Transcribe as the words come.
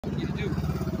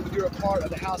you're a part of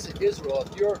the house of Israel,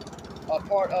 if you're a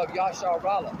part of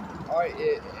Yasharallah, all right,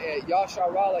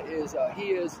 Yasharallah is,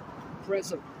 he is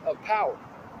Prince of Power,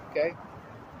 okay?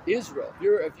 Israel,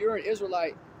 if you're an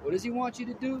Israelite, what does he want you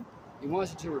to do? He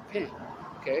wants you to repent,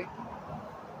 okay?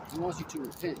 He wants you to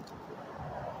repent.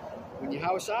 When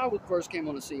Yahushua first came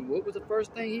on the scene, what was the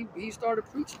first thing he started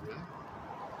preaching, man?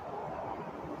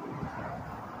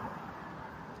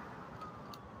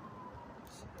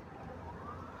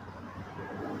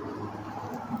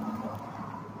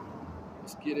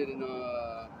 Let's get it in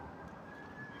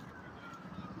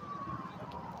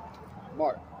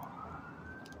Mark.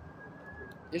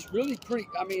 It's really pretty,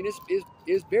 I mean,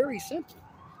 it's very simple.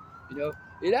 You know,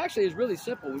 it actually is really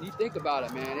simple when you think about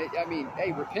it, man. I mean,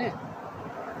 hey, repent.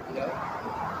 You know,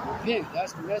 repent.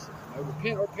 That's the message. You know,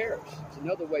 repent or perish. It's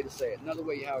another way to say it. Another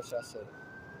way Yahushua said it.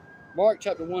 Mark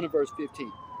chapter 1 and verse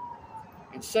 15.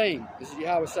 And saying, this is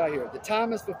Yahushua here, the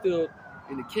time is fulfilled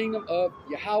and the kingdom of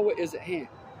Yahweh is at hand.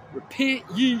 Repent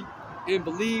ye and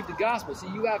believe the gospel. See,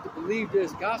 you have to believe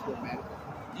this gospel, man.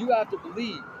 You have to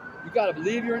believe. You got to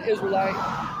believe you're an Israelite.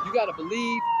 You got to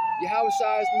believe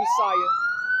Yahushua is the Messiah.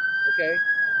 Okay?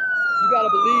 You got to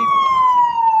believe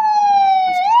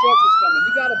this destruction's coming.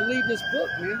 You got to believe this book,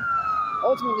 man.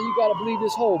 Ultimately, you got to believe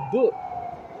this whole book.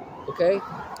 Okay?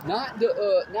 Not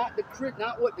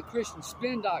what the Christian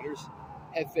spin doctors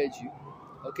have fed you.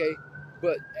 Okay?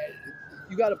 But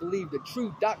you got to believe the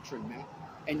true doctrine, man.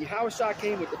 And Yahushua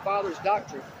came with the Father's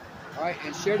doctrine, all right,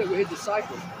 and shared it with his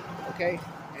disciples. Okay?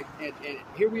 And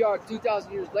here we are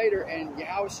 2,000 years later, and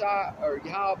Yahushua, or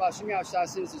Yahushua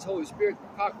sends his Holy Spirit,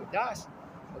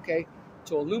 okay,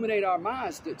 to illuminate our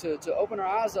minds, to open our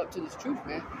eyes up to this truth,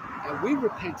 man. And we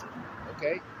repented,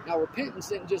 okay? Now,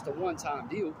 repentance isn't just a one-time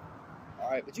deal, all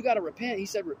right? But you got to repent. He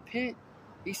said, repent.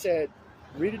 He said,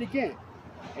 read it again.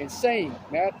 And saying,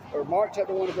 Mark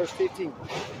chapter 1 verse 15,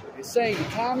 and saying, the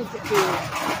time is fulfilled,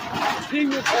 the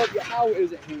kingdom of Yahweh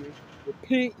is at hand.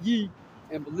 Repent ye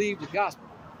and believe the gospel.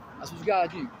 That's what you gotta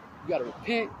do. You gotta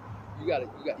repent. You gotta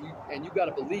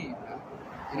believe. Man.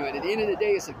 You know, and at the end of the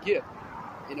day, it's a gift.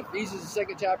 In Ephesians, the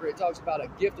 2nd chapter, it talks about a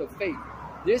gift of faith.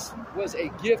 This was a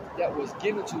gift that was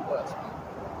given to us. Man.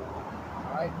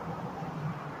 All right,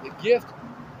 the gift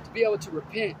to be able to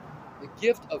repent, the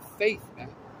gift of faith, man.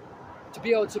 To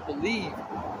be able to believe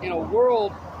in a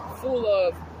world full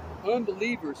of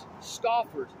unbelievers,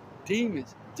 scoffers,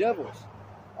 demons, devils.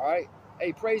 All right.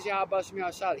 Hey, praise Yahweh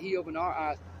that he opened our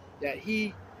eyes, that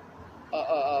he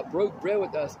broke bread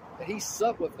with us, that he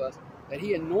supped with us, that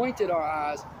he anointed our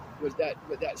eyes with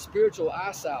that spiritual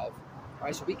eye salve, all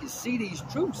right, so we can see these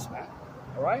truths, man.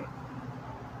 All right.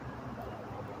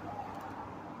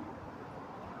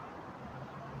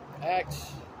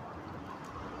 Acts.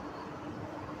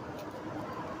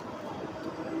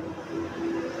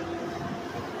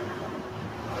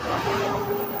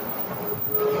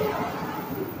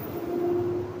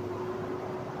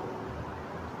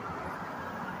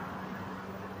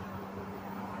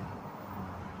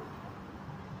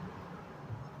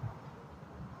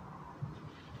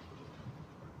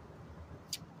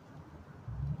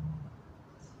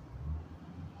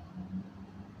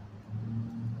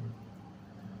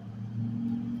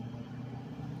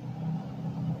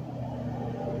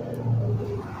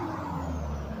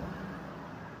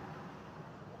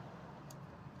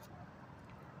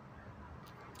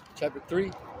 Chapter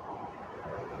 3,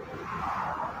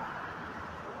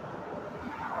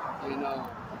 and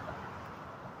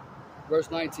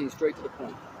verse 19, straight to the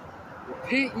point.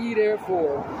 Repent ye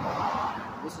therefore,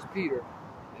 this is Peter,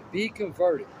 and be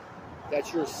converted,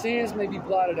 that your sins may be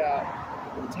blotted out,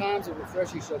 and the times of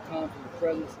refreshing shall come from the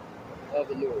presence of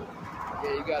the Lord.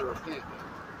 Yeah, you got to repent, man.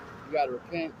 You got to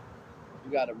repent,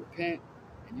 you got to repent,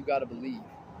 and you got to believe,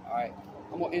 all right?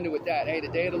 I'm going to end it with that. Hey, the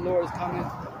day of the Lord is coming.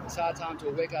 It's high time to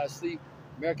awake out of sleep.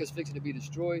 America's fixing to be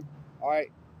destroyed. All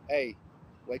right. Hey,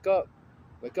 wake up.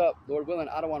 Wake up. Lord willing,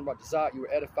 I don't want to about desire. You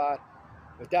were edified.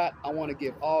 With that, I want to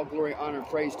give all glory, honor, and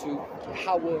praise to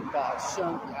Yahweh,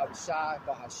 Bahashem, Yahushai,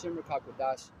 Bahashem,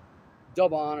 Rakakwadash.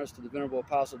 Double honors to the venerable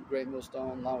apostle of the great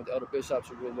millstone, along with the elder bishops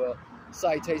who rule well.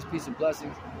 Salutations, peace, and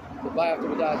blessings. Goodbye after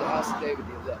we die, the house of David,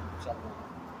 the elect. Shalom.